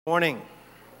Morning.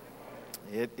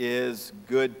 It is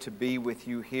good to be with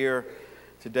you here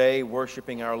today,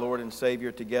 worshiping our Lord and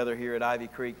Savior together here at Ivy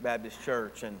Creek Baptist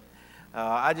Church. And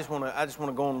I just want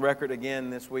to go on record again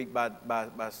this week by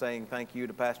saying thank you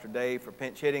to Pastor Dave for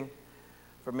pinch hitting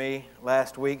for me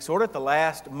last week, sort of at the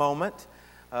last moment,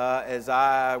 as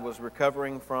I was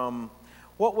recovering from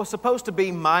what was supposed to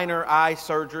be minor eye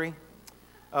surgery.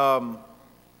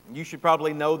 You should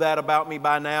probably know that about me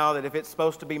by now, that if it's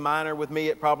supposed to be minor with me,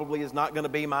 it probably is not going to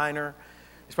be minor.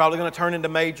 It's probably going to turn into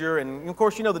major. And, of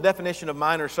course, you know the definition of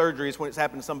minor surgery is when it's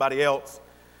happened to somebody else.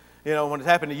 You know, when it's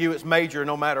happened to you, it's major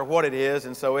no matter what it is.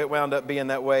 And so it wound up being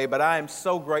that way. But I am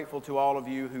so grateful to all of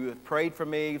you who have prayed for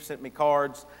me, sent me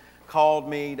cards, called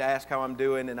me to ask how I'm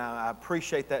doing. And I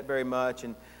appreciate that very much.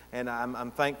 And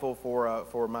I'm thankful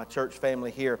for my church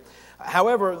family here.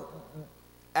 However,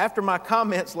 after my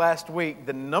comments last week,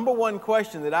 the number one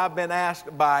question that I've been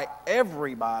asked by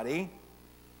everybody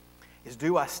is,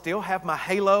 do I still have my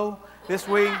halo this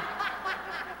week?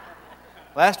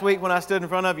 Last week when I stood in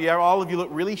front of you, all of you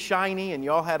looked really shiny and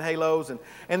you all had halos.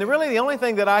 And really the only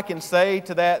thing that I can say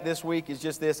to that this week is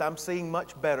just this: I'm seeing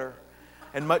much better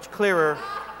and much clearer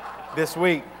this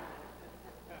week.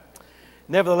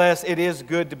 Nevertheless, it is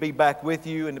good to be back with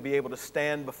you and to be able to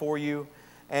stand before you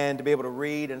and to be able to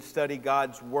read and study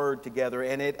God's Word together.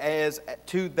 And it is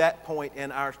to that point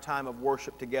in our time of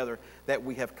worship together that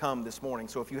we have come this morning.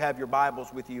 So if you have your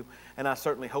Bibles with you, and I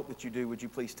certainly hope that you do, would you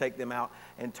please take them out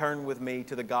and turn with me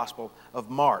to the Gospel of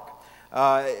Mark.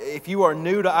 If you are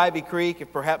new to Ivy Creek,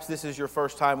 if perhaps this is your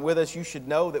first time with us, you should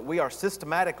know that we are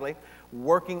systematically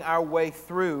working our way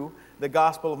through the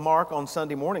Gospel of Mark on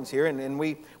Sunday mornings here. And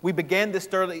we began this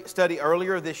study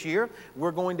earlier this year.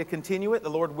 We're going to continue it, the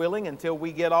Lord willing, until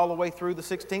we get all the way through the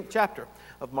 16th chapter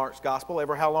of Mark's Gospel,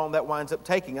 ever how long that winds up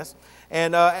taking us.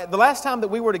 And the last time that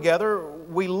we were together,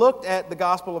 we looked at the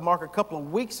Gospel of Mark a couple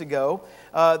of weeks ago,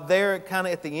 there kind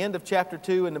of at the end of chapter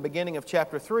 2 and the beginning of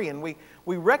chapter 3. And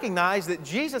we recognized that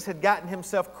Jesus had gotten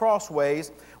himself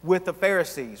crossways with the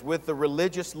Pharisees, with the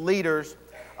religious leaders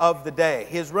of the day.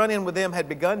 His run-in with them had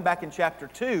begun back in chapter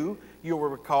 2, you will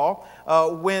recall,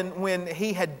 when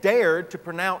he had dared to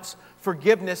pronounce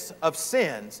forgiveness of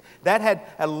sins. That had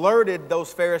alerted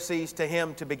those Pharisees to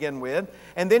him to begin with.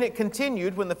 And then it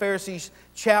continued when the Pharisees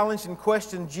challenged and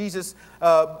questioned Jesus,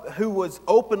 who was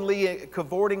openly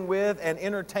cavorting with and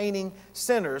entertaining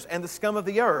sinners and the scum of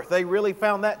the earth. They really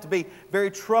found that to be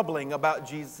very troubling about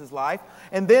Jesus' life.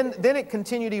 And then it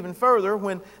continued even further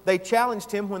when they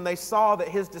challenged him when they saw that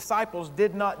his disciples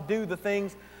did not do the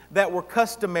things that were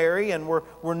customary and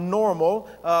were normal,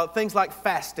 things like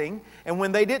fasting. And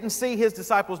when they didn't see his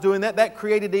disciples doing that, that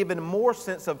created even more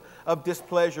sense of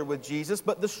displeasure with Jesus.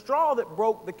 But the straw that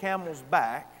broke the camel's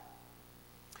back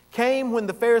came when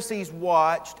the Pharisees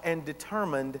watched and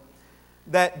determined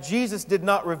that Jesus did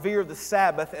not revere the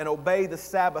Sabbath and obey the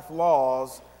Sabbath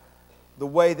laws the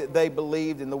way that they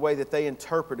believed and the way that they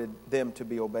interpreted them to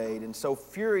be obeyed. And so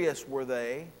furious were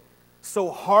they, so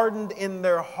hardened in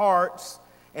their hearts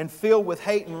and filled with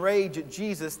hate and rage at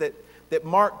Jesus that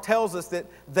Mark tells us that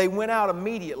they went out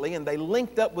immediately and they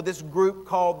linked up with this group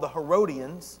called the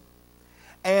Herodians.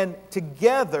 And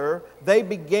together they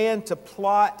began to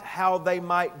plot how they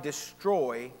might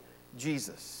destroy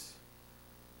Jesus.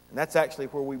 And that's actually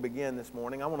where we begin this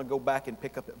morning. I want to go back and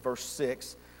pick up at verse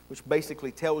 6, which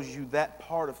basically tells you that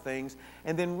part of things,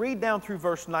 and then read down through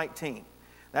verse 19.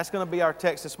 That's going to be our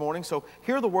text this morning. So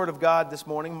hear the word of God this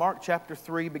morning. Mark chapter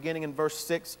 3, beginning in verse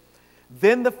 6.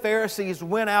 Then the Pharisees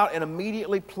went out and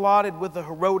immediately plotted with the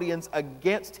Herodians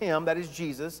against him, that is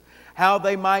Jesus, how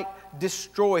they might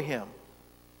destroy him.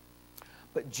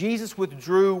 But Jesus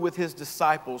withdrew with his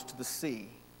disciples to the sea.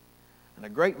 And a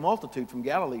great multitude from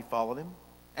Galilee followed him,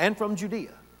 and from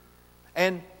Judea,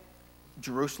 and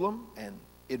Jerusalem, and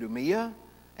Idumea,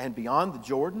 and beyond the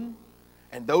Jordan,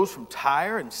 and those from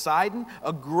Tyre and Sidon.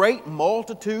 A great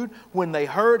multitude, when they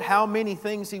heard how many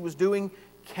things he was doing,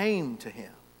 came to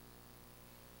him.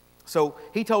 So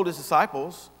he told his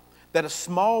disciples that a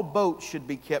small boat should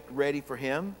be kept ready for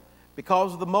him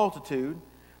because of the multitude,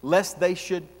 lest they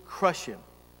should crush him.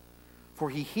 For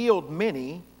he healed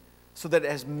many, so that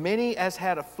as many as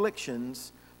had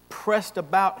afflictions pressed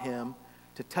about him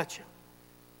to touch him.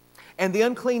 And the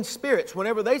unclean spirits,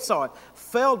 whenever they saw it,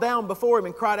 fell down before him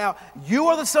and cried out, "You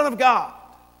are the Son of God."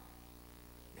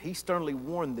 He sternly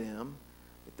warned them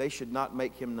that they should not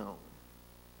make him known.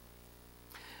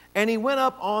 And he went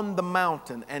up on the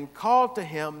mountain and called to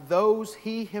him those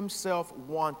he himself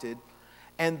wanted,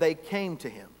 and they came to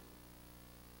him.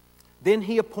 Then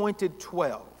he appointed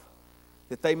 12,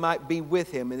 that they might be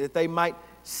with him, and that they might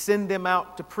send them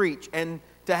out to preach, and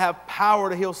to have power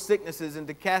to heal sicknesses and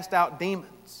to cast out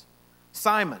demons.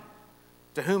 Simon,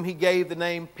 to whom he gave the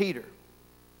name Peter.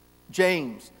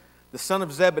 James, the son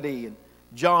of Zebedee, and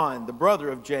John, the brother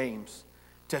of James,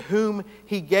 to whom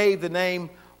he gave the name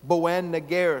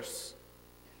Boanerges,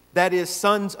 that is,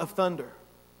 sons of thunder.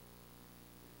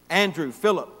 Andrew,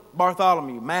 Philip,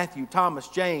 Bartholomew, Matthew, Thomas,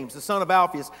 James, the son of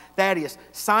Alphaeus, Thaddeus,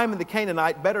 Simon the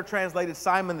Canaanite, better translated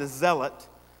Simon the Zealot,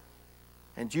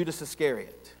 and Judas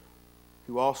Iscariot,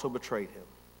 who also betrayed him.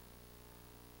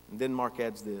 And then Mark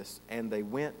adds this, and they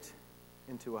went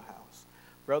into a house.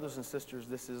 Brothers and sisters,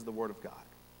 this is the word of God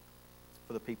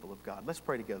for the people of God. Let's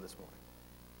pray together this morning.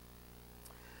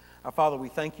 Our Father, we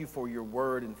thank you for your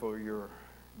word and for your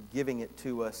giving it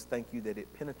to us. Thank you that it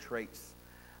penetrates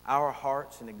our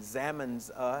hearts and examines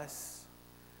us.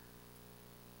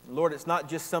 Lord, it's not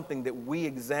just something that we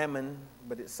examine,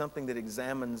 but it's something that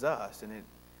examines us, and it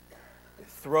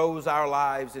throws our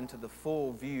lives into the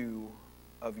full view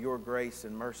of your grace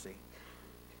and mercy.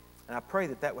 And I pray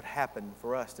that that would happen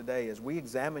for us today as we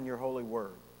examine your holy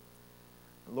word.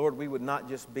 Lord, we would not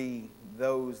just be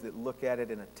those that look at it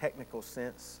in a technical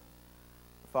sense.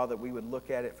 Father, we would look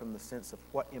at it from the sense of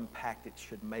what impact it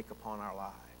should make upon our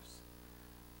lives.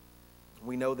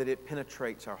 We know that it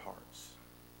penetrates our hearts,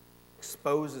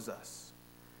 exposes us.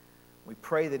 We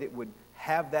pray that it would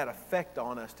have that effect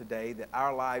on us today, that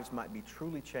our lives might be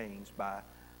truly changed by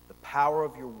the power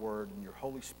of your word and your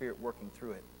Holy Spirit working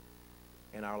through it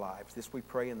in our lives. This we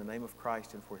pray in the name of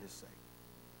Christ and for his sake.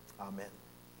 Amen.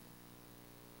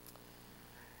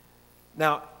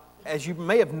 Now, as you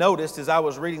may have noticed as I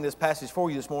was reading this passage for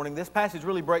you this morning, this passage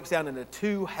really breaks down into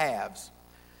two halves.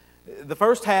 The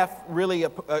first half really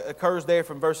occurs there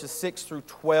from verses 6 through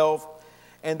 12,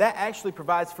 and that actually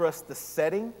provides for us the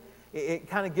setting. It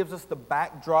kind of gives us the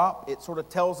backdrop. It sort of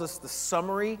tells us the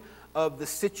summary of the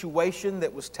situation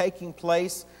that was taking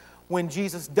place when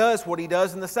Jesus does what he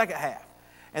does in the second half.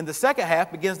 And the second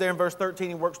half begins there in verse 13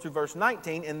 and works through verse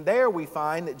 19, and there we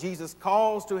find that Jesus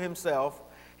calls to himself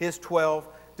his 12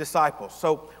 disciples.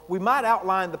 So we might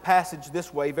outline the passage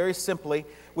this way, very simply.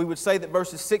 We would say that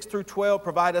verses 6 through 12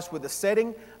 provide us with the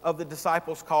setting of the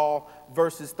disciples' call.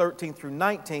 Verses 13 through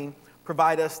 19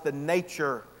 provide us the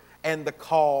nature and the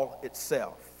call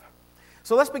itself.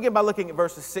 So let's begin by looking at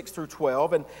verses 6 through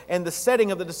 12 and the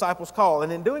setting of the disciples' call.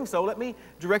 And in doing so, let me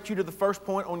direct you to the first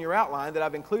point on your outline that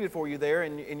I've included for you there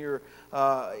in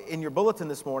your bulletin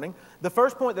this morning. The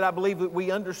first point that I believe that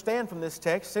we understand from this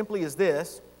text simply is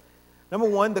this. Number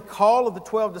one, the call of the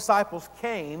 12 disciples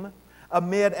came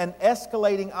amid an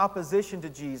escalating opposition to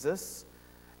Jesus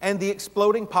and the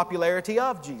exploding popularity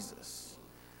of Jesus.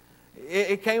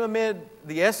 It came amid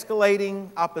the escalating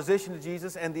opposition to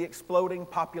Jesus and the exploding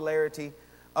popularity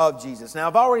of Jesus. Now,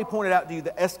 I've already pointed out to you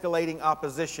the escalating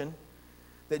opposition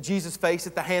that Jesus faced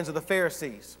at the hands of the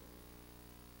Pharisees.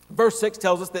 Verse 6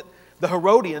 tells us that the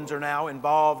Herodians are now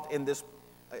involved in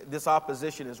this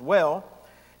opposition as well.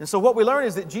 And so what we learn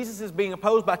is that Jesus is being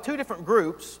opposed by two different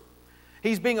groups.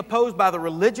 He's being opposed by the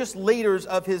religious leaders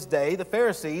of his day, the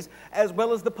Pharisees, as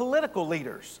well as the political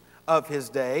leaders of his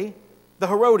day, the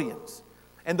Herodians.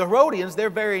 And the Herodians,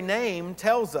 their very name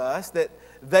tells us that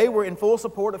they were in full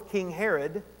support of King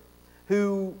Herod,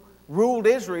 who ruled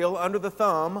Israel under the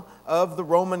thumb of the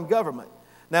Roman government.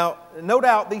 Now, no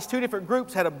doubt these two different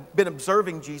groups had been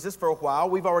observing Jesus for a while.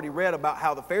 We've already read about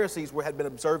how the Pharisees had been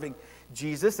observing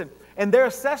Jesus. And their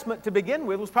assessment to begin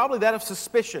with was probably that of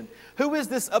suspicion. Who is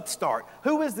this upstart?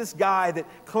 Who is this guy that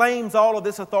claims all of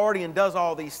this authority and does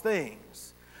all these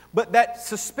things? But that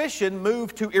suspicion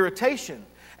moved to irritation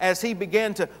as he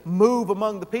began to move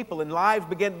among the people and lives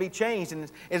began to be changed,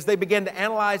 and as they began to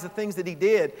analyze the things that he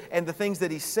did and the things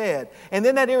that he said. And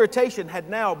then that irritation had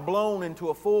now blown into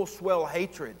a full swell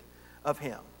hatred of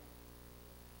him.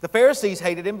 The Pharisees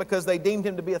hated him because they deemed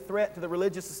him to be a threat to the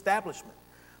religious establishment,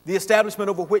 the establishment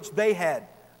over which they had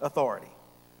authority.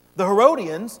 The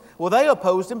Herodians, well, they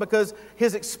opposed him because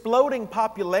his exploding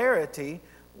popularity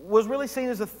was really seen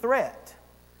as a threat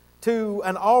to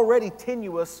an already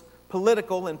tenuous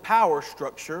political and power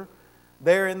structure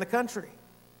there in the country.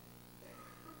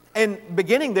 And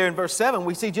beginning there in verse 7,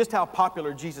 we see just how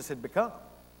popular Jesus had become.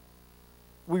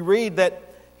 We read that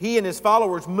he and his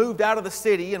followers moved out of the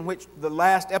city, in which the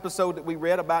last episode that we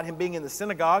read about him being in the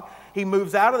synagogue, he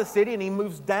moves out of the city and he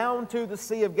moves down to the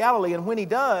Sea of Galilee. And when he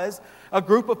does, a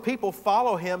group of people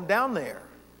follow him down there.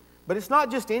 But it's not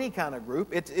just any kind of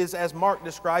group. It is, as Mark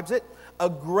describes it, a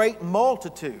great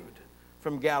multitude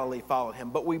from Galilee followed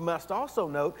him. But we must also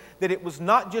note that it was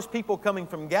not just people coming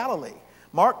from Galilee,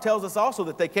 Mark tells us also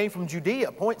that they came from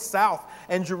Judea, points south,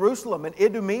 and Jerusalem, and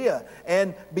Idumea,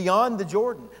 and beyond the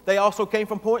Jordan. They also came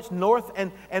from points north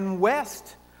and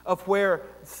west of where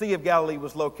the Sea of Galilee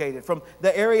was located, from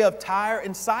the area of Tyre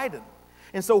and Sidon.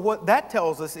 And so what that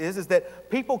tells us is that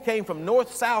people came from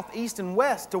north, south, east, and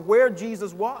west to where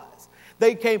Jesus was.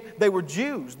 They were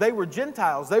Jews, they were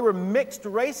Gentiles, they were mixed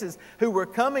races who were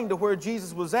coming to where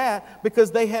Jesus was at because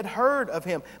they had heard of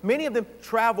Him. Many of them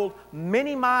traveled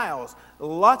many miles,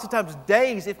 lots of times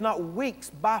days, if not weeks,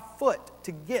 by foot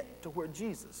to get to where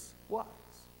Jesus was.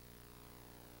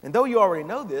 And though you already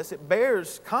know this, it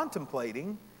bears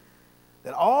contemplating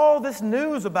that all this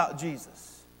news about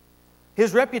Jesus,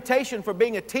 His reputation for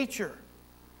being a teacher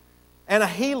and a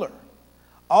healer,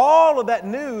 all of that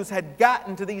news had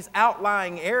gotten to these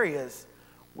outlying areas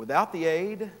without the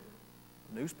aid of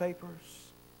newspapers,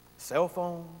 cell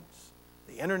phones,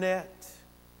 the internet,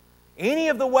 any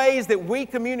of the ways that we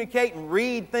communicate and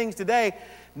read things today.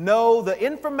 No, the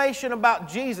information about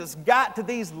Jesus got to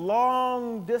these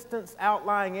long-distance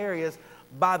outlying areas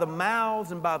by the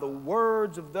mouths and by the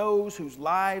words of those whose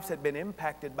lives had been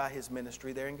impacted by His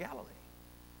ministry there in Galilee.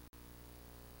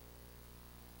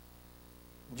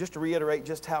 Just to reiterate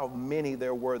just how many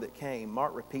there were that came,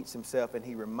 Mark repeats himself and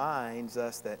he reminds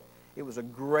us that it was a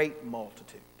great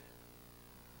multitude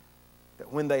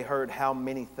that when they heard how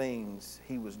many things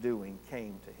He was doing,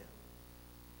 came to Him.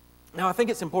 Now, I think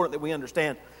it's important that we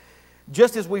understand,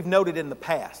 just as we've noted in the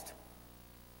past,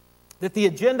 that the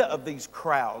agenda of these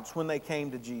crowds when they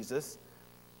came to Jesus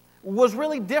was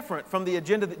really different from the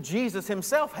agenda that Jesus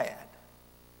Himself had.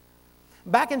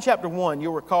 Back in chapter 1,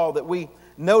 you'll recall that we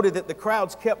noted that the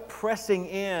crowds kept pressing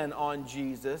in on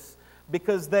Jesus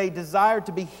because they desired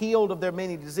to be healed of their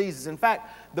many diseases. In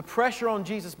fact, the pressure on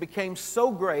Jesus became so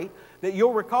great that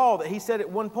you'll recall that He said at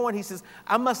one point, He says,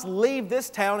 I must leave this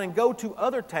town and go to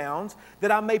other towns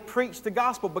that I may preach the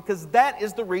gospel, because that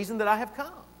is the reason that I have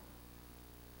come.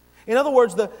 In other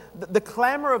words, the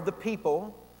clamor of the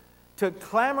people to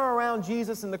clamor around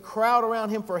Jesus and the crowd around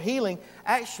Him for healing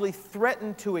actually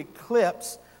threatened to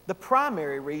eclipse the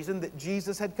primary reason that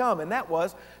Jesus had come, and that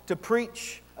was to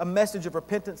preach a message of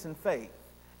repentance and faith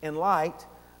in light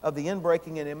of the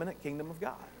inbreaking and imminent kingdom of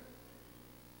God.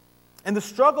 And the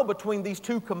struggle between these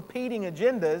two competing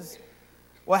agendas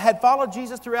had followed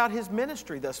Jesus throughout His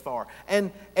ministry thus far.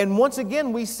 And once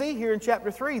again, we see here in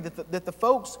chapter 3 that the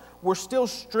folks were still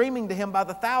streaming to Him by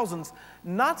the thousands,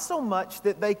 not so much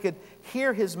that they could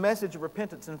hear His message of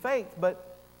repentance and faith,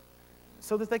 but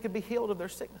so that they could be healed of their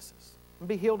sicknesses and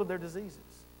be healed of their diseases.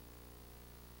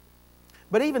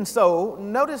 But even so,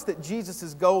 notice that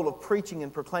Jesus' goal of preaching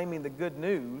and proclaiming the good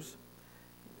news,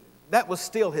 that was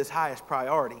still His highest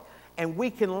priority. And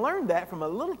we can learn that from a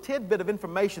little tidbit of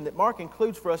information that Mark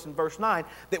includes for us in verse 9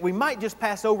 that we might just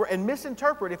pass over and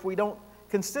misinterpret if we don't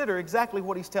consider exactly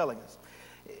what He's telling us.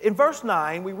 In verse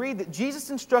 9, we read that Jesus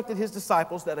instructed His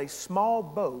disciples that a small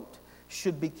boat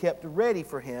should be kept ready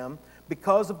for Him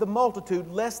because of the multitude,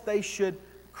 lest they should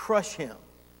crush Him.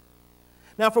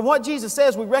 Now, from what Jesus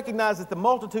says, we recognize that the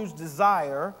multitude's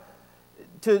desire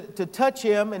to touch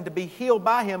Him and to be healed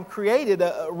by Him created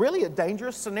really a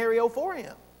dangerous scenario for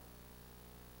Him.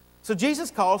 So Jesus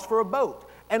calls for a boat.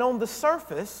 And on the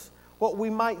surface, what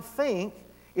we might think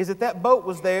is that boat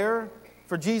was there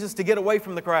for Jesus to get away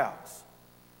from the crowds.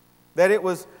 That it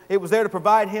was there to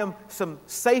provide Him some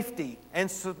safety and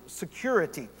some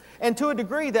security. And to a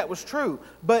degree that was true.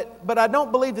 But I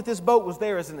don't believe that this boat was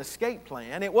there as an escape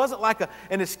plan. It wasn't like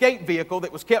an escape vehicle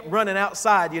that was kept running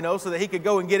outside, so that He could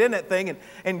go and get in that thing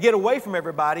and get away from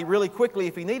everybody really quickly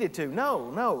if He needed to.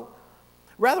 No.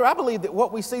 Rather, I believe that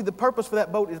what we see, the purpose for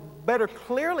that boat, is better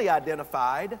clearly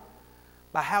identified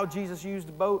by how Jesus used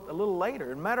the boat a little later.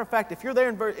 As a matter of fact, if you're there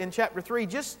in chapter 3,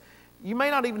 you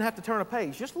may not even have to turn a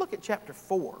page. Just look at chapter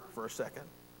 4 for a second.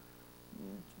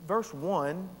 Verse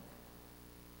 1,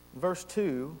 verse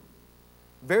 2,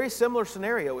 very similar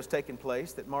scenario is taking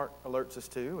place that Mark alerts us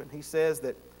to. And he says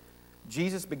that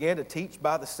Jesus began to teach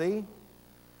by the sea,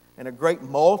 and a great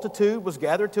multitude was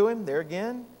gathered to Him, there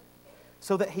again,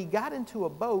 so that He got into a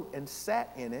boat and sat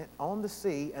in it on the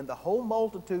sea, and the whole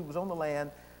multitude was on the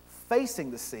land facing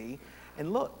the sea.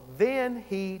 And look, then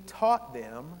He taught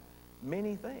them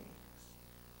many things.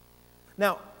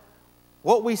 Now,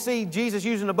 what we see Jesus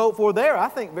using a boat for there, I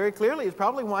think very clearly, is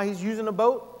probably why He's using a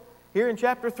boat here in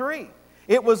chapter 3.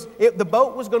 The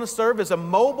boat was going to serve as a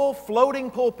mobile floating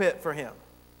pulpit for Him.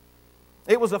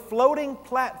 It was a floating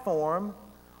platform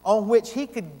on which He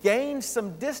could gain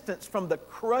some distance from the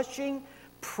crushing,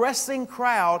 pressing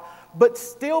crowd, but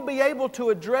still be able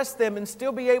to address them and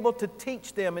still be able to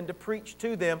teach them and to preach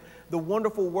to them the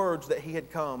wonderful words that He had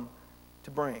come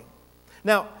to bring.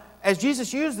 Now, as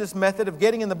Jesus used this method of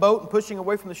getting in the boat and pushing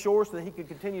away from the shore so that he could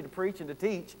continue to preach and to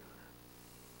teach,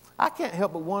 I can't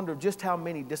help but wonder just how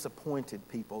many disappointed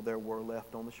people there were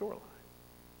left on the shoreline.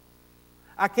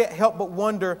 I can't help but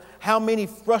wonder how many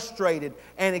frustrated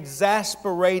and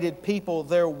exasperated people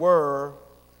there were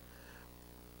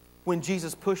when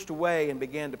Jesus pushed away and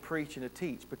began to preach and to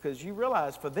teach. Because you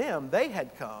realize for them, they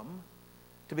had come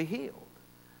to be healed.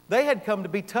 They had come to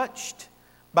be touched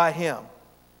by Him.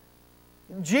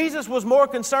 Jesus was more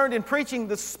concerned in preaching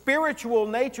the spiritual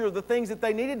nature of the things that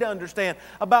they needed to understand,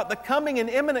 about the coming and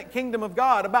imminent kingdom of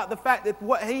God, about the fact that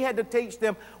what He had to teach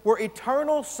them were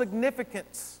eternal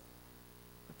significance.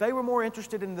 But they were more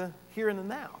interested in the here and the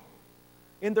now,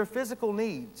 in their physical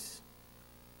needs.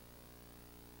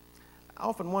 I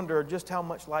often wonder just how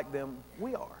much like them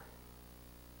we are.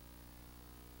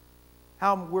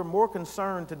 How we're more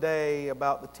concerned today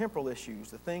about the temporal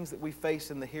issues, the things that we face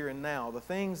in the here and now, the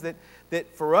things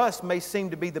that for us may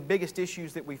seem to be the biggest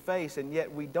issues that we face, and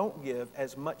yet we don't give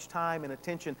as much time and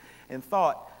attention and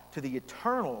thought to the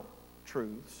eternal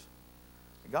truths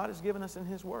that God has given us in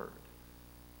His Word.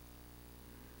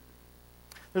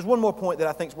 There's one more point that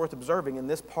I think is worth observing in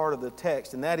this part of the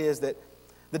text, and that is that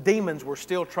the demons were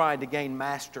still trying to gain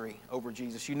mastery over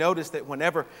Jesus. You notice that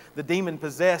whenever the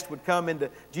demon-possessed would come into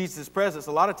Jesus' presence,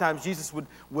 a lot of times Jesus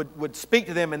would speak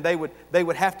to them, and they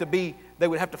would have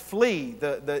to flee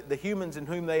the humans in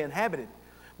whom they inhabited.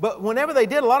 But whenever they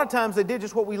did, a lot of times they did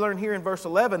just what we learn here in verse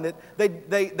 11, that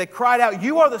they cried out,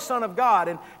 "You are the Son of God."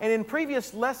 And in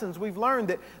previous lessons, we've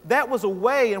learned that was a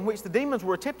way in which the demons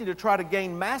were attempting to try to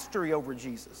gain mastery over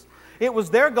Jesus. It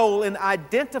was their goal in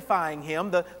identifying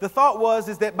Him. The thought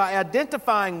is that by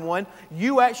identifying one,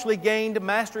 you actually gained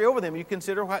mastery over them. You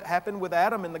consider what happened with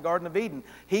Adam in the Garden of Eden.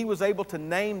 He was able to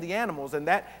name the animals, and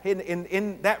that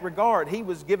in that regard, he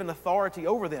was given authority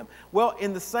over them. Well,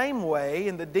 in the same way,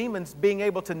 in the demons being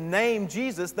able to name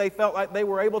Jesus, they felt like they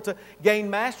were able to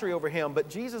gain mastery over Him. But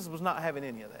Jesus was not having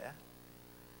any of that.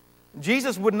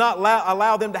 Jesus would not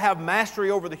allow them to have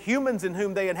mastery over the humans in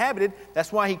whom they inhabited.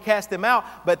 That's why He cast them out,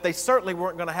 but they certainly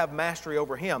weren't going to have mastery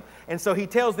over Him. And so He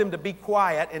tells them to be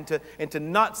quiet and to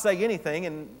not say anything,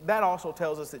 and that also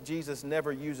tells us that Jesus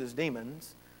never uses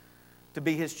demons to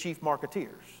be His chief marketeers.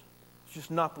 It's just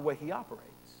not the way He operates.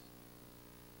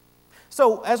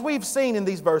 So, as we've seen in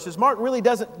these verses, Mark really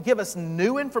doesn't give us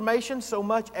new information so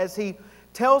much as he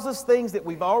tells us things that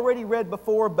we've already read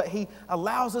before, but he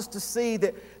allows us to see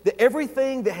that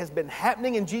everything that has been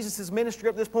happening in Jesus' ministry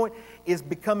up to this point is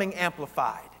becoming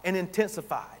amplified and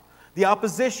intensified. The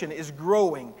opposition is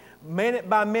growing minute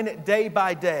by minute, day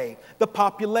by day. The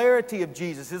popularity of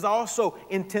Jesus is also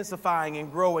intensifying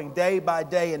and growing day by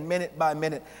day and minute by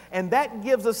minute. And that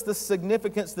gives us the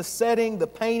significance, the setting, the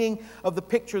painting of the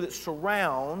picture that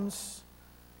surrounds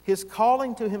His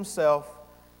calling to Himself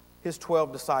His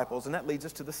 12 disciples. And that leads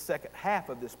us to the second half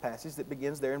of this passage that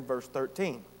begins there in verse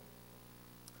 13.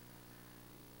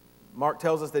 Mark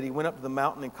tells us that He went up to the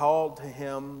mountain and called to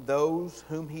Him those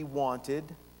whom He wanted,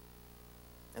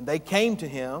 and they came to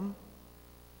Him.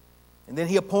 And then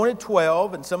He appointed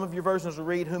 12, and some of your versions will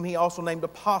read, whom He also named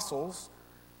apostles,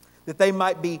 that they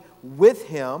might be with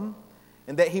Him,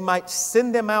 and that He might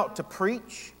send them out to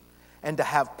preach and to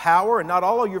have power. And not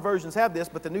all of your versions have this,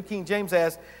 but the New King James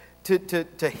has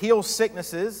to heal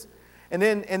sicknesses, and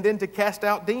then to cast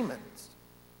out demons.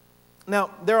 Now,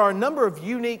 there are a number of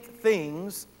unique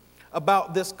things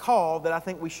about this call that I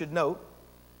think we should note.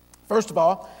 First of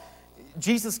all,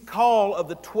 Jesus' call of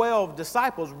the 12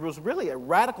 disciples was really a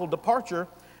radical departure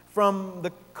from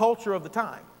the culture of the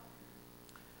time.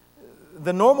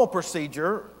 The normal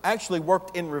procedure actually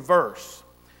worked in reverse.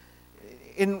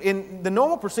 In the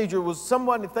normal procedure was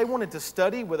someone, if they wanted to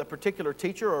study with a particular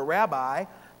teacher or a rabbi,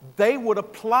 they would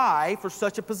apply for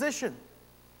such a position.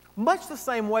 Much the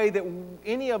same way that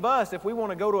any of us, if we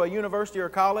want to go to a university or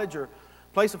college or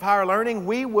place of higher learning,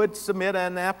 we would submit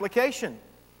an application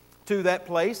to that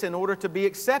place in order to be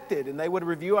accepted. And they would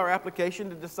review our application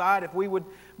to decide if we would,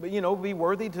 be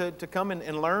worthy to come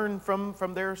and learn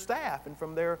from their staff and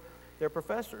from their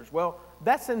professors. Well,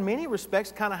 that's in many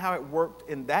respects kind of how it worked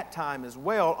in that time as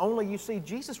well, only you see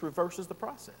Jesus reverses the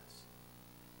process.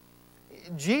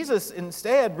 Jesus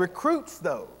instead recruits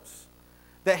those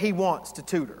that He wants to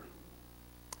tutor.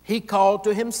 He called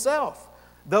to Himself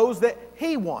those that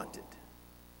He wanted.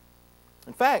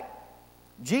 In fact,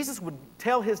 Jesus would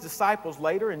tell His disciples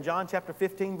later in John chapter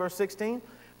 15, verse 16,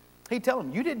 He'd tell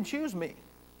them, "You didn't choose me.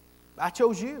 I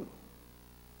chose you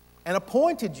and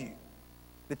appointed you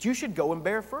that you should go and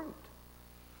bear fruit."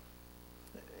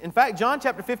 In fact, John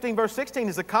chapter 15, verse 16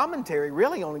 is a commentary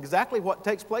really on exactly what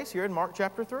takes place here in Mark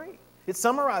chapter 3. It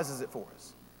summarizes it for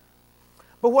us.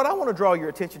 But what I want to draw your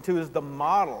attention to is the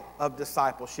model of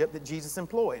discipleship that Jesus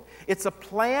employed. It's a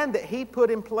plan that he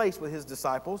put in place with his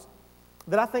disciples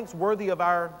that I think is worthy of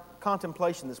our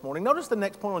contemplation this morning. Notice the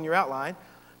next point on your outline,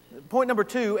 point number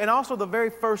 2, and also the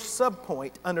very first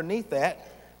subpoint underneath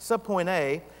that, subpoint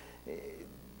A.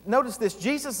 Notice this: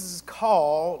 Jesus'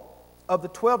 call of the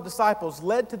 12 disciples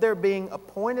led to their being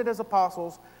appointed as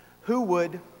apostles who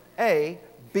would, A,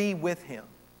 be with him.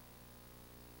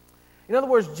 In other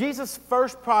words, Jesus'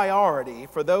 first priority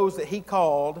for those that he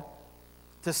called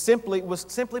was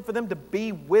simply for them to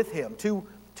be with him,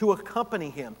 to accompany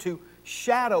him, to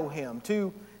shadow him,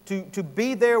 to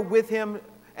be there with him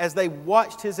as they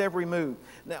watched his every move.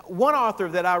 Now, one author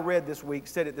that I read this week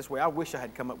said it this way. I wish I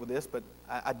had come up with this, but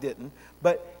I didn't.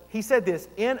 But he said this: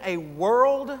 in a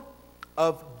world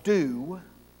of do,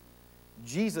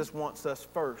 Jesus wants us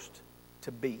first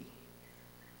to be.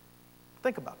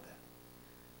 Think about that.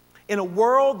 In a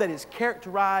world that is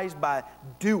characterized by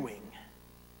doing,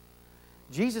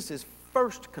 Jesus'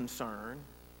 first concern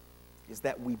is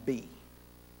that we be.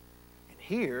 And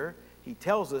here, he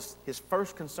tells us his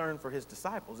first concern for his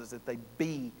disciples is that they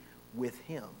be with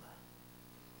him.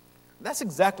 That's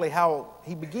exactly how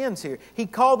he begins here. He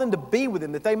called them to be with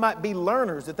him, that they might be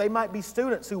learners, that they might be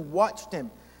students who watched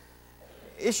him.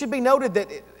 It should be noted that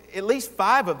at least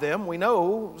 5 of them, we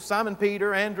know, Simon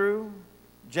Peter, Andrew,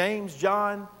 James,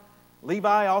 John,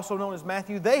 Levi, also known as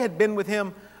Matthew, they had been with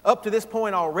him up to this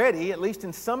point already, at least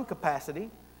in some capacity.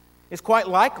 It's quite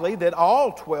likely that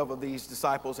all 12 of these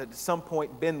disciples had at some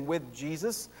point been with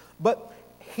Jesus. But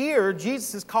here,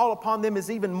 Jesus' call upon them is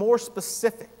even more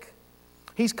specific.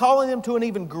 He's calling them to an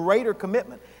even greater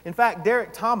commitment. In fact,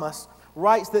 Derek Thomas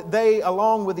writes that they,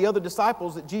 along with the other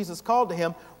disciples that Jesus called to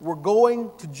him, were going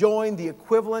to join the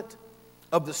equivalent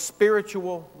of the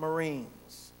spiritual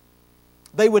Marines.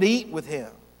 They would eat with him.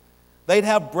 They'd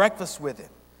have breakfast with him.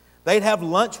 They'd have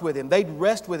lunch with him. They'd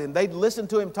rest with him. They'd listen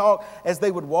to him talk as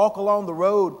they would walk along the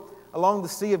road, along the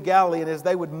Sea of Galilee, and as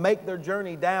they would make their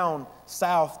journey down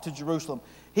south to Jerusalem.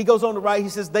 He goes on to write, he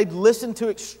says, they'd listen to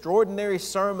extraordinary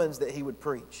sermons that he would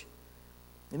preach.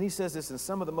 And he says this, and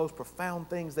some of the most profound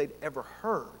things they'd ever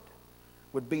heard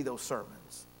would be those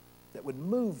sermons that would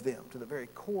move them to the very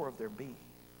core of their being.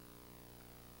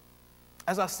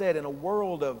 As I said, in a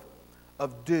world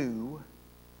of do,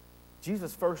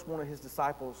 Jesus first wanted his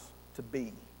disciples to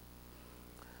be.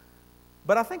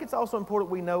 But I think it's also important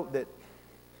we note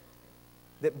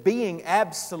that being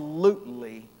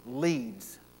absolutely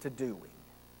leads to doing.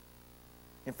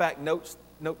 In fact, note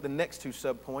the next 2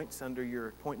 subpoints under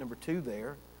your point number 2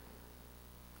 there.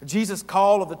 Jesus'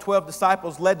 call of the 12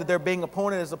 disciples led to their being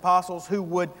appointed as apostles who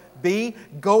would B,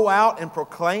 go out and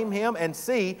proclaim him, and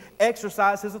C,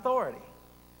 exercise his authority.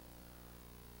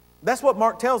 That's what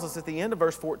Mark tells us at the end of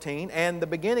verse 14 and the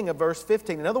beginning of verse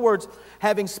 15. In other words,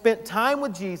 having spent time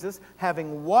with Jesus,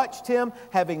 having watched him,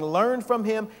 having learned from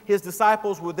him, his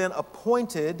disciples were then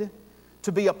appointed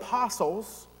to be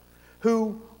apostles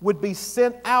who would be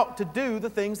sent out to do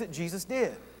the things that Jesus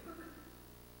did.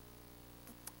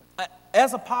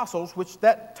 As apostles, which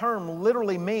that term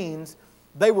literally means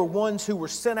they were ones who were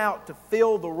sent out to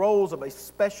fill the roles of a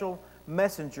special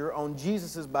messenger on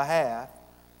Jesus' behalf.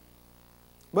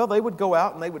 Well, they would go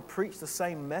out and they would preach the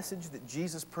same message that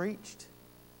Jesus preached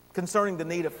concerning the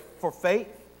need for faith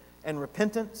and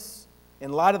repentance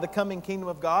in light of the coming kingdom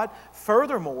of God.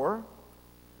 Furthermore,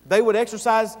 they would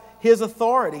exercise his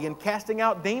authority in casting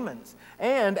out demons.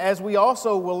 And as we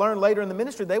also will learn later in the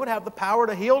ministry, they would have the power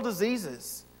to heal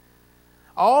diseases.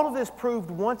 All of this proved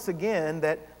once again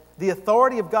that the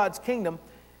authority of God's kingdom,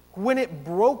 when it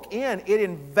broke in, it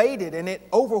invaded and it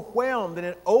overwhelmed and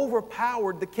it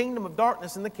overpowered the kingdom of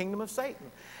darkness and the kingdom of Satan.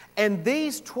 And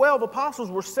these 12 apostles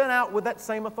were sent out with that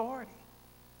same authority.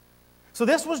 So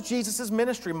this was Jesus'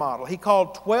 ministry model. He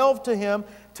called 12 to him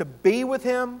to be with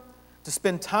him, to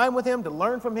spend time with him, to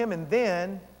learn from him, and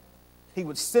then he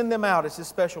would send them out as his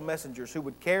special messengers who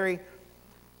would carry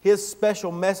his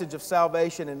special message of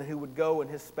salvation and who would go in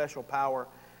his special power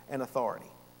and authority.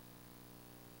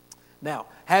 Now,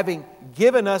 having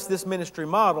given us this ministry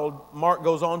model, Mark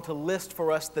goes on to list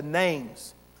for us the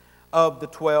names of the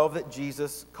 12 that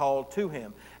Jesus called to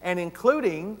him. And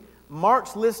including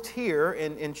Mark's list here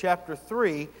in chapter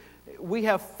 3, we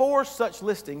have 4 such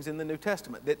listings in the New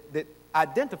Testament that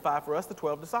identify for us the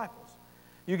 12 disciples.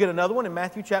 You get another one in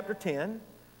Matthew chapter 10.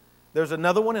 There's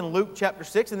another one in Luke chapter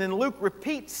 6. And then Luke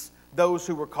repeats those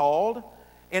who were called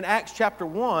in Acts chapter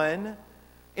 1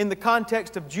 in the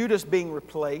context of Judas being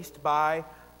replaced by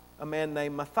a man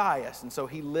named Matthias. And so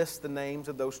he lists the names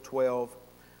of those 12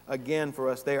 again for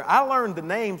us there. I learned the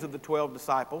names of the 12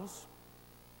 disciples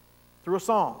through a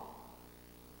song.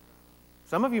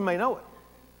 Some of you may know it.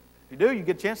 If you do, you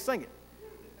get a chance to sing it.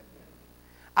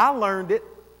 I learned it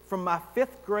from my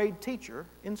 5th grade teacher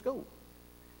in school.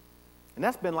 And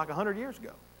that's been like 100 years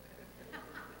ago.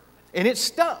 And it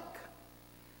stuck.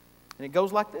 And it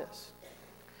goes like this.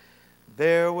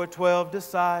 There were 12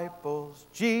 disciples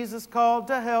Jesus called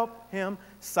to help him.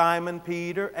 Simon,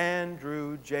 Peter,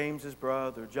 Andrew, James, his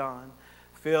brother John,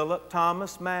 Philip,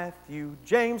 Thomas, Matthew,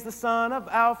 James the son of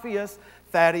Alphaeus,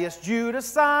 Thaddeus, Judas,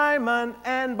 Simon,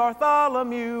 and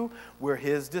Bartholomew. We're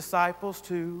his disciples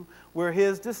too. We're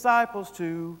his disciples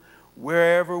too.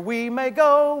 Wherever we may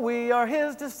go, we are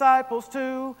his disciples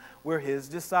too. We're his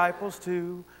disciples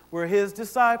too. We're his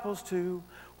disciples too.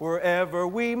 Wherever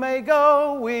we may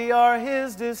go, we are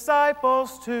his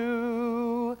disciples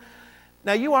too.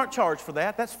 Now, you aren't charged for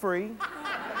that. That's free.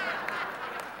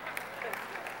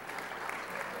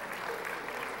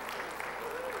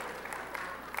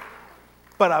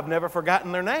 But I've never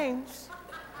forgotten their names.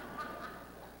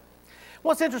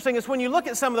 What's interesting is when you look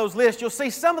at some of those lists, you'll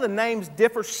see some of the names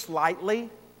differ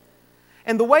slightly.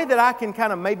 And the way that I can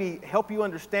kind of maybe help you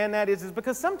understand that is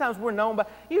because sometimes we're known by,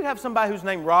 you have somebody who's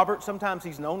named Robert, sometimes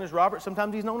he's known as Robert,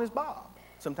 sometimes he's known as Bob,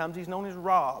 sometimes he's known as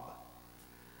Rob.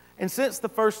 And since the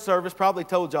first service, probably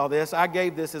told y'all this, I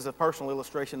gave this as a personal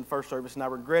illustration in the first service, and I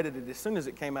regretted it as soon as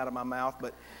it came out of my mouth,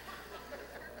 but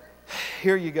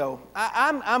here you go.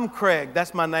 I'm Craig.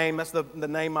 That's my name. That's the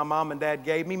name my mom and dad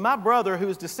gave me. My brother, who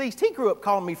is deceased, he grew up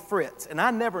calling me Fritz, and I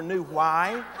never knew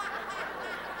why.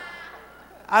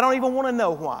 I don't even want to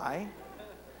know why.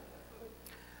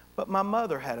 But my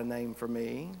mother had a name for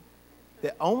me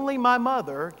that only my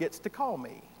mother gets to call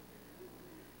me.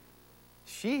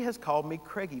 She has called me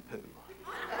Craigie Poo.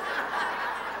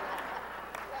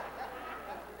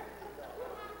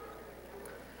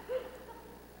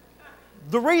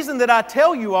 The reason that I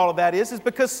tell you all of that is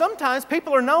because sometimes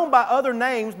people are known by other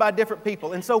names by different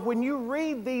people. And so when you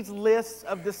read these lists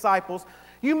of disciples,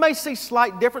 you may see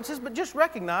slight differences, but just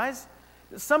recognize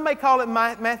that some may call it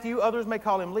Matthew, others may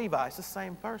call him Levi. It's the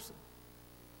same person.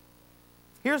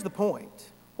 Here's the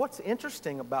point. What's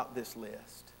interesting about this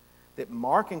list that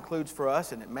Mark includes for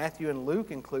us and that Matthew and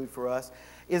Luke include for us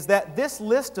is that this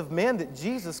list of men that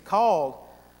Jesus called,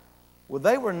 well,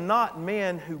 they were not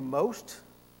men who most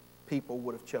people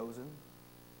would have chosen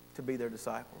to be their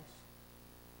disciples.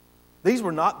 These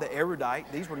were not the erudite.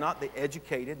 These were not the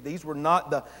educated. These were not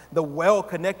the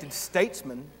well-connected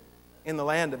statesmen in the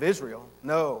land of Israel.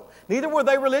 No. Neither were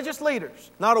they religious leaders.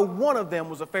 Not a one of them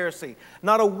was a Pharisee.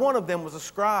 Not a one of them was a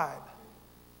scribe.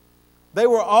 They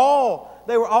were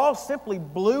all simply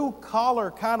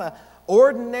blue-collar kind of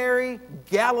ordinary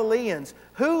Galileans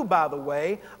who, by the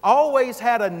way, always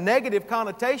had a negative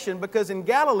connotation because in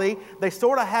Galilee they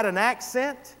sort of had an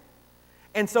accent.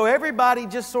 And so everybody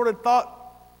just sort of thought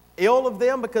ill of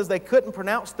them because they couldn't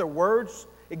pronounce their words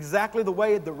exactly the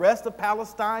way the rest of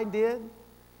Palestine did.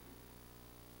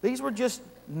 These were just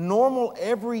normal,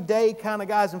 everyday kind of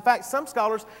guys. In fact, some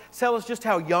scholars tell us just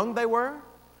how young they were.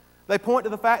 They point to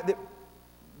the fact that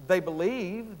they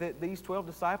believe that these 12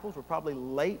 disciples were probably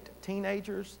late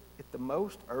teenagers, at the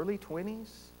most early 20s,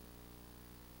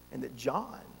 and that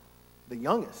John, the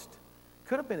youngest,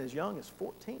 could have been as young as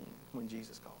 14 when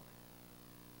Jesus called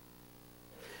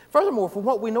him. Furthermore, from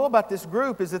what we know about this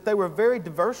group is that they were a very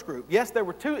diverse group. Yes, there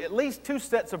were at least two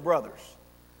sets of brothers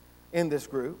in this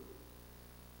group,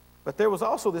 but there was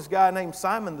also this guy named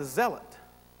Simon the Zealot.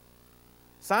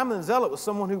 Simon the Zealot was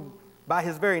someone who, by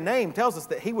his very name, tells us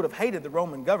that he would have hated the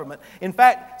Roman government. In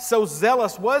fact, so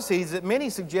zealous was he that many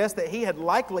suggest that he had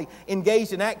likely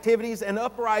engaged in activities and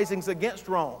uprisings against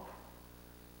Rome.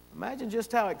 Imagine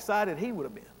just how excited he would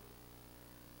have been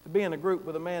to be in a group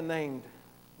with a man named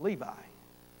Levi,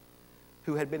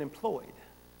 who had been employed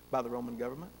by the Roman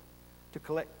government to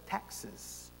collect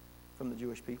taxes from the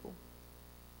Jewish people.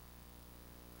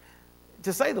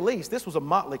 To say the least, this was a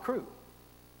motley crew,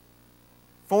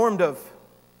 formed of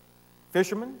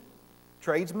fishermen,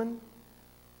 tradesmen,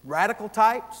 radical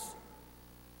types.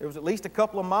 There was at least a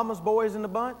couple of mama's boys in the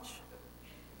bunch.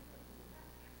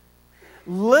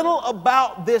 Little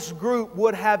about this group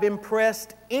would have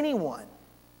impressed anyone.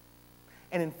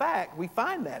 And in fact, we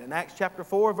find that in Acts chapter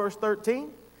 4, verse 13.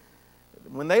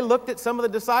 When they looked at some of the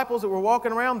disciples that were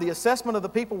walking around, the assessment of the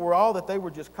people were all that they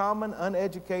were just common,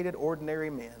 uneducated,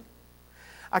 ordinary men.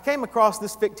 I came across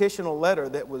this fictional letter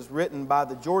that was written by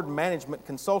the Jordan Management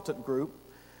Consultant Group,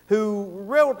 who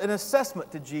wrote an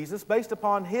assessment to Jesus based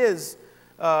upon his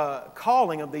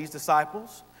calling of these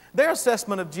disciples. Their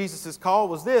assessment of Jesus' call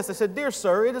was this. They said, "Dear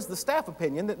sir, it is the staff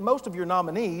opinion that most of your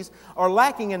nominees are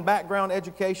lacking in background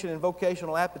education and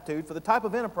vocational aptitude for the type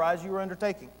of enterprise you are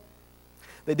undertaking.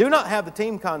 They do not have the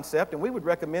team concept, and we would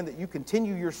recommend that you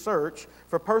continue your search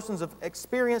for persons of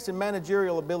experience in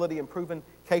managerial ability and proven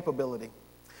capability.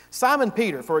 Simon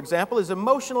Peter, for example, is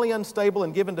emotionally unstable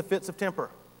and given to fits of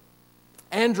temper.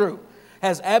 Andrew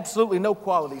has absolutely no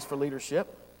qualities for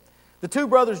leadership. The two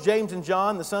brothers, James and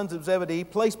John, the sons of Zebedee,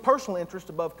 place personal interest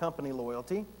above company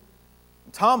loyalty.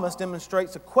 Thomas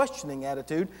demonstrates a questioning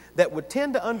attitude that would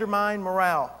tend to undermine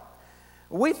morale.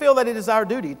 We feel that it is our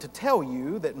duty to tell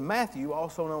you that Matthew,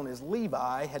 also known as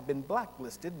Levi, had been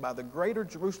blacklisted by the Greater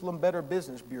Jerusalem Better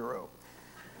Business Bureau.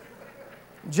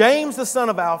 James, the son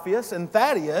of Alphaeus, and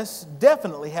Thaddeus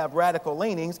definitely have radical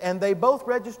leanings, and they both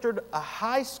registered a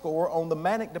high score on the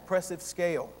manic-depressive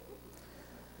scale.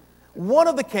 One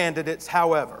of the candidates,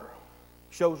 however,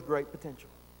 shows great potential.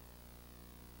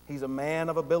 He's a man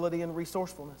of ability and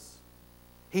resourcefulness.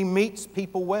 He meets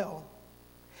people well.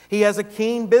 He has a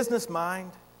keen business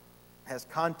mind, has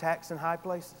contacts in high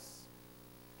places.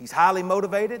 He's highly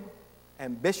motivated,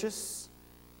 ambitious,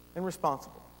 and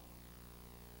responsible.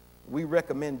 We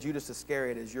recommend Judas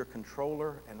Iscariot as your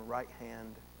controller and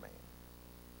right-hand man.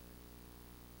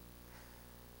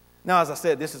 Now, as I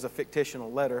said, this is a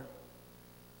fictional letter,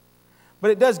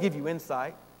 but it does give you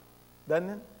insight, doesn't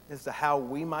it, as to how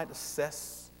we might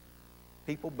assess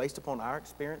people based upon our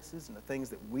experiences and the things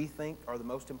that we think are the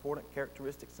most important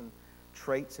characteristics and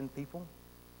traits in people.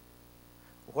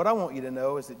 What I want you to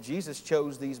know is that Jesus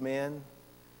chose these men,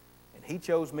 and He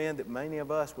chose men that many of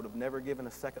us would have never given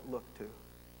a second look to.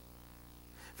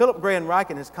 Philip Graham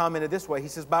Ryken has commented this way. He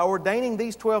says, by ordaining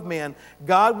these 12 men,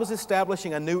 God was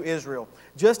establishing a new Israel.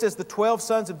 Just as the 12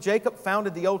 sons of Jacob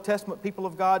founded the Old Testament people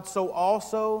of God, so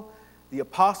also the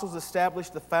apostles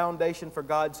established the foundation for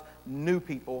God's new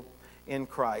people in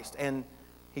Christ. And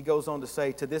he goes on to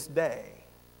say, to this day,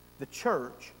 the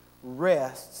church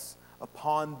rests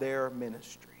upon their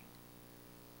ministry.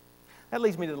 That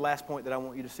leads me to the last point that I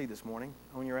want you to see this morning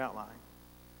on your outline.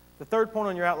 The third point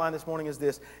on your outline this morning is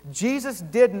this. Jesus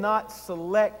did not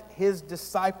select His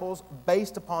disciples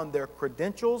based upon their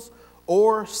credentials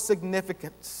or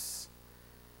significance,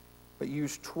 but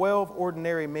used 12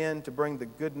 ordinary men to bring the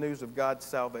good news of God's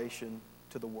salvation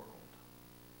to the world.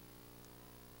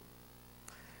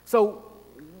 So,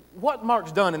 what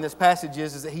Mark's done in this passage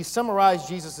is that he's summarized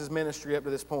Jesus' ministry up to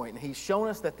this point. And he's shown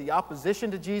us that the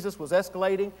opposition to Jesus was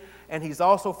escalating, and he's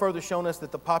also further shown us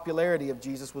that the popularity of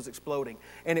Jesus was exploding.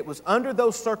 And it was under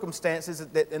those circumstances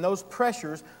and those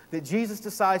pressures that Jesus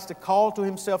decides to call to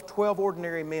Himself 12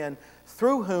 ordinary men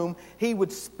through whom He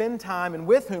would spend time and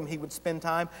with whom He would spend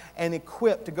time and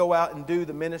equip to go out and do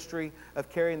the ministry of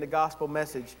carrying the gospel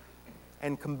message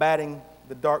and combating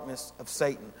the darkness of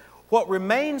Satan. What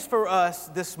remains for us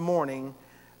this morning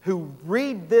who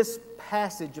read this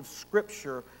passage of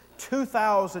Scripture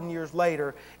 2,000 years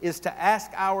later is to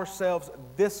ask ourselves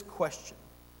this question.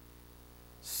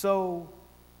 So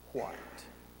what?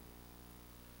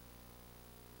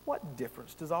 What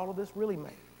difference does all of this really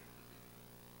make?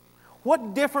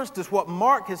 What difference does what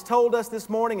Mark has told us this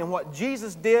morning and what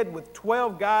Jesus did with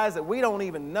 12 guys that we don't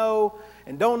even know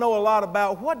and don't know a lot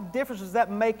about, what difference does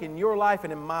that make in your life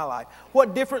and in my life?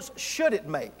 What difference should it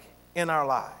make in our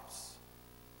lives?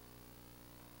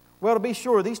 Well, to be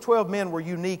sure, these 12 men were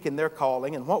unique in their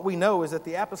calling, and what we know is that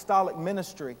the apostolic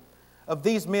ministry of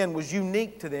these men was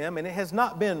unique to them, and it has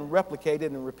not been replicated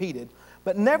and repeated.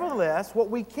 But nevertheless,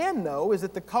 what we can know is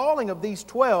that the calling of these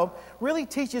 12 really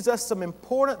teaches us some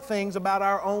important things about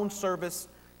our own service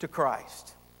to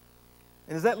Christ.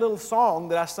 And as that little song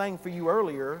that I sang for you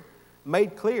earlier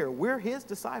made clear, we're His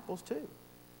disciples too.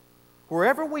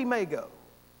 Wherever we may go,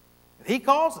 if He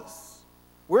calls us,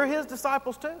 we're His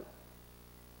disciples too.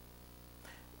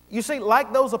 You see,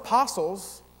 like those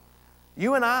apostles,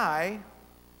 you and I,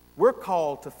 we're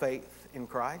called to faith in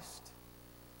Christ.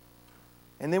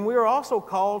 And then we are also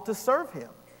called to serve Him.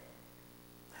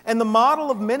 And the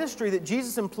model of ministry that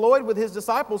Jesus employed with His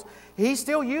disciples, He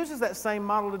still uses that same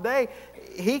model today.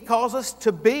 He calls us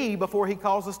to be before He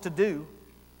calls us to do.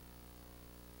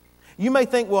 You may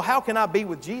think, well, how can I be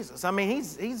with Jesus? I mean,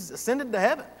 He's ascended to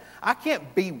heaven. I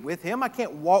can't be with Him. I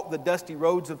can't walk the dusty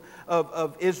roads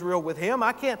of Israel with Him.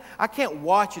 I can't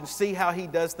watch and see how He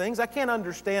does things. I can't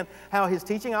understand how His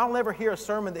teaching. I'll never hear a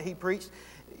sermon that He preached.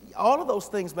 All of those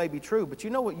things may be true, but you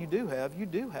know what you do have? You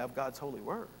do have God's holy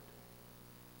word.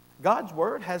 God's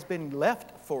word has been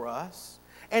left for us,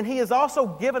 and He has also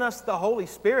given us the Holy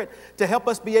Spirit to help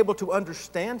us be able to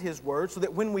understand His word so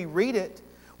that when we read it,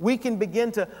 we can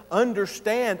begin to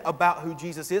understand about who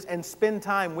Jesus is and spend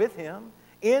time with Him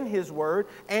in His word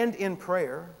and in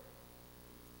prayer.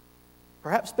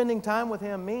 Perhaps spending time with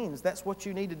Him means that's what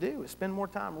you need to do, is spend more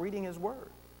time reading His word,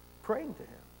 praying to Him.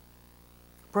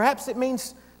 Perhaps it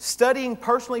means studying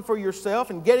personally for yourself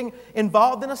and getting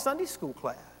involved in a Sunday school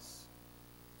class.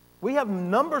 We have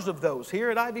numbers of those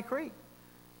here at Ivy Creek.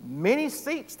 Many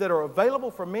seats that are available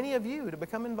for many of you to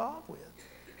become involved with.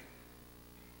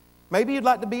 Maybe you'd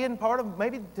like to be in part of,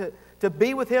 maybe to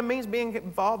be with him means being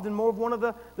involved in more of one of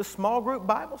the small group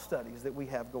Bible studies that we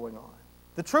have going on.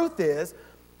 The truth is,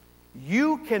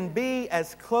 you can be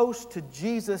as close to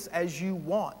Jesus as you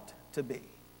want to be.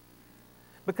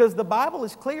 Because the Bible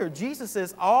is clear. Jesus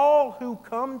says, all who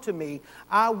come to me,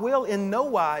 I will in no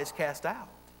wise cast out.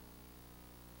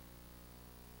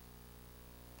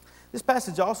 This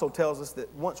passage also tells us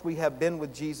that once we have been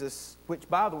with Jesus, which,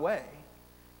 by the way,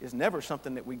 is never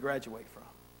something that we graduate from.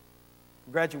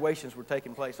 Graduations were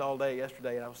taking place all day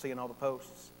yesterday, and I was seeing all the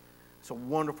posts. It's a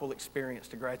wonderful experience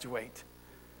to graduate.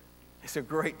 It's a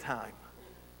great time.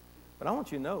 But I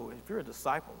want you to know, if you're a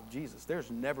disciple of Jesus,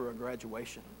 there's never a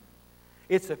graduation.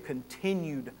 It's a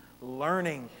continued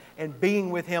learning and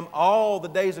being with him all the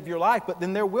days of your life. But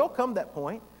then there will come that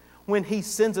point when he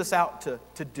sends us out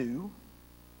to do.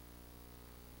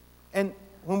 And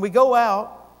when we go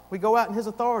out in his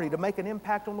authority to make an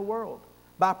impact on the world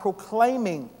by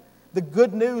proclaiming the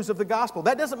good news of the gospel.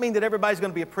 That doesn't mean that everybody's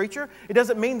going to be a preacher. It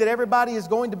doesn't mean that everybody is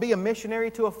going to be a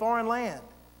missionary to a foreign land.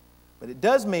 But it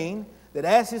does mean that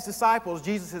as his disciples,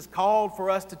 Jesus has called for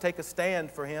us to take a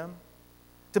stand for him,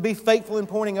 to be faithful in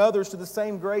pointing others to the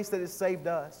same grace that has saved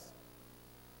us.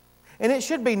 And it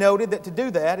should be noted that to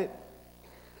do that, it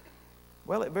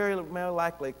very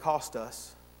likely cost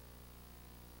us.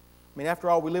 I mean, after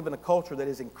all, we live in a culture that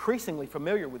is increasingly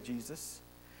familiar with Jesus,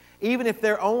 even if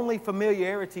their only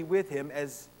familiarity with him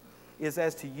is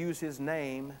as to use his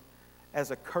name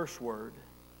as a curse word.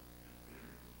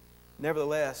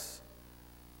 Nevertheless,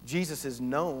 Jesus is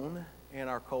known in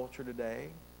our culture today.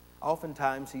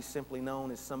 Oftentimes, he's simply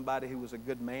known as somebody who was a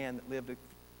good man that lived a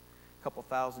couple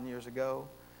thousand years ago.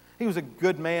 He was a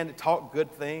good man that taught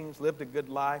good things, lived a good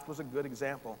life, was a good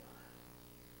example.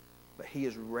 But he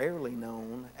is rarely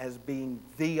known as being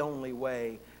the only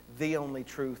way, the only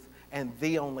truth, and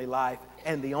the only life,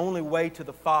 and the only way to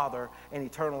the Father and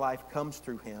eternal life comes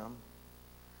through him.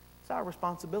 It's our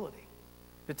responsibility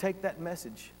to take that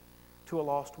message to a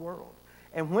lost world.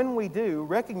 And when we do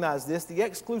recognize this, the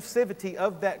exclusivity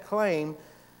of that claim,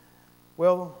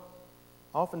 well,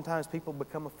 oftentimes people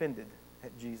become offended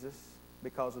at Jesus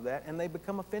because of that, and they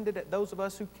become offended at those of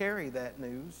us who carry that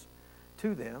news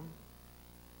to them.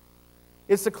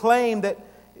 It's a claim that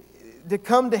to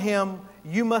come to him,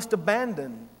 you must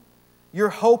abandon your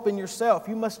hope in yourself.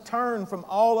 You must turn from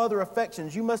all other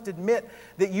affections. You must admit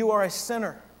that you are a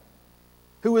sinner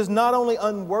who is not only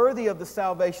unworthy of the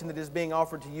salvation that is being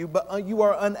offered to you, but you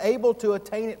are unable to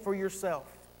attain it for yourself.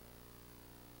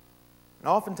 And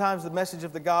oftentimes the message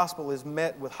of the gospel is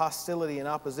met with hostility and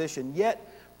opposition. Yet,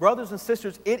 brothers and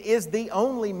sisters, it is the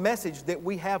only message that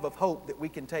we have of hope that we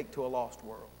can take to a lost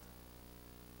world.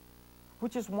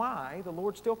 Which is why the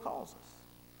Lord still calls us.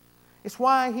 It's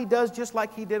why he does just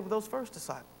like he did with those first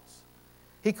disciples.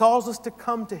 He calls us to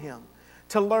come to him,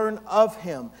 to learn of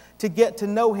him, to get to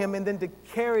know him, and then to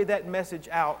carry that message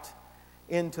out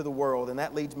into the world. And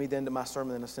that leads me then to my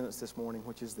sermon in a sentence this morning,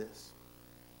 which is this.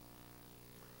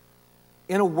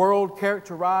 In a world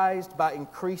characterized by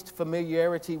increased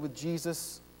familiarity with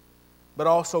Jesus, but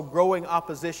also growing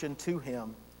opposition to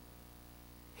him,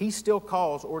 he still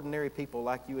calls ordinary people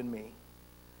like you and me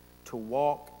to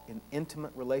walk in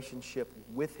intimate relationship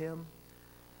with him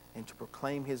and to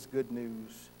proclaim his good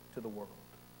news to the world.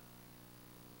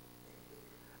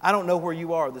 I don't know where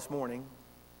you are this morning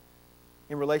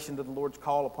in relation to the Lord's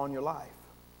call upon your life.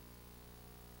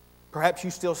 Perhaps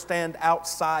you still stand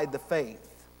outside the faith.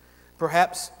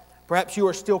 Perhaps you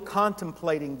are still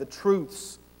contemplating the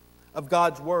truths of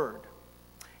God's Word.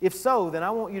 If so, then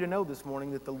I want you to know this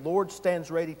morning that the Lord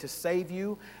stands ready to save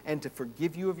you and to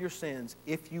forgive you of your sins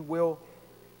if you will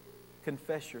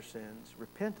confess your sins,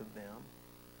 repent of them,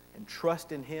 and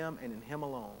trust in him and in him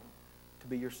alone to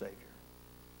be your Savior.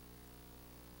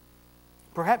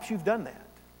 Perhaps you've done that,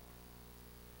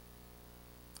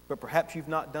 but perhaps you've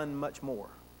not done much more.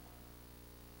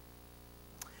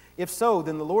 If so,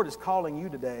 then the Lord is calling you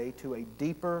today to a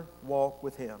deeper walk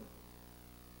with him.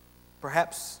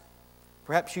 Perhaps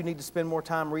you need to spend more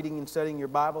time reading and studying your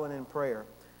Bible and in prayer.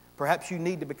 Perhaps you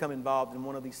need to become involved in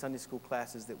one of these Sunday school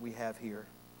classes that we have here.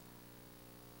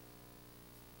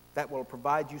 That will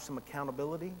provide you some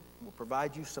accountability, will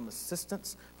provide you some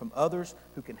assistance from others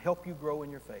who can help you grow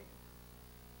in your faith.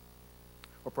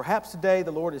 Or perhaps today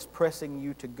the Lord is pressing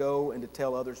you to go and to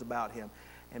tell others about him.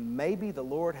 And maybe the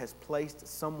Lord has placed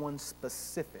someone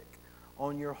specific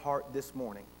on your heart this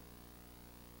morning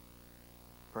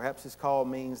Perhaps His call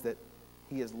means that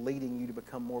He is leading you to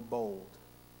become more bold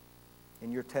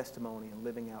in your testimony and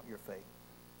living out your faith.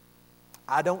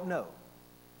 I don't know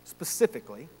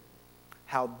specifically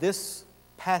how this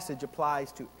passage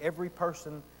applies to every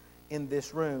person in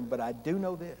this room, but I do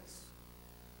know this.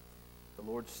 The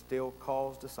Lord still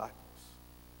calls disciples,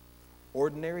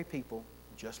 ordinary people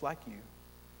just like you,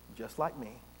 just like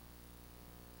me.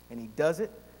 And He does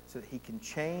it so that He can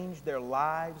change their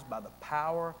lives by the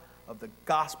power of the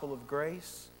gospel of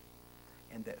grace,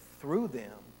 and that through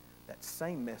them, that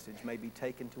same message may be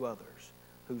taken to others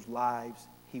whose lives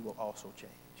He will also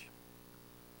change.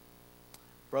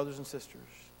 Brothers and sisters,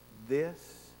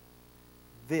 this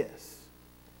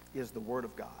is the Word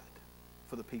of God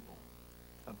for the people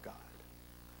of God.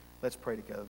 Let's pray together.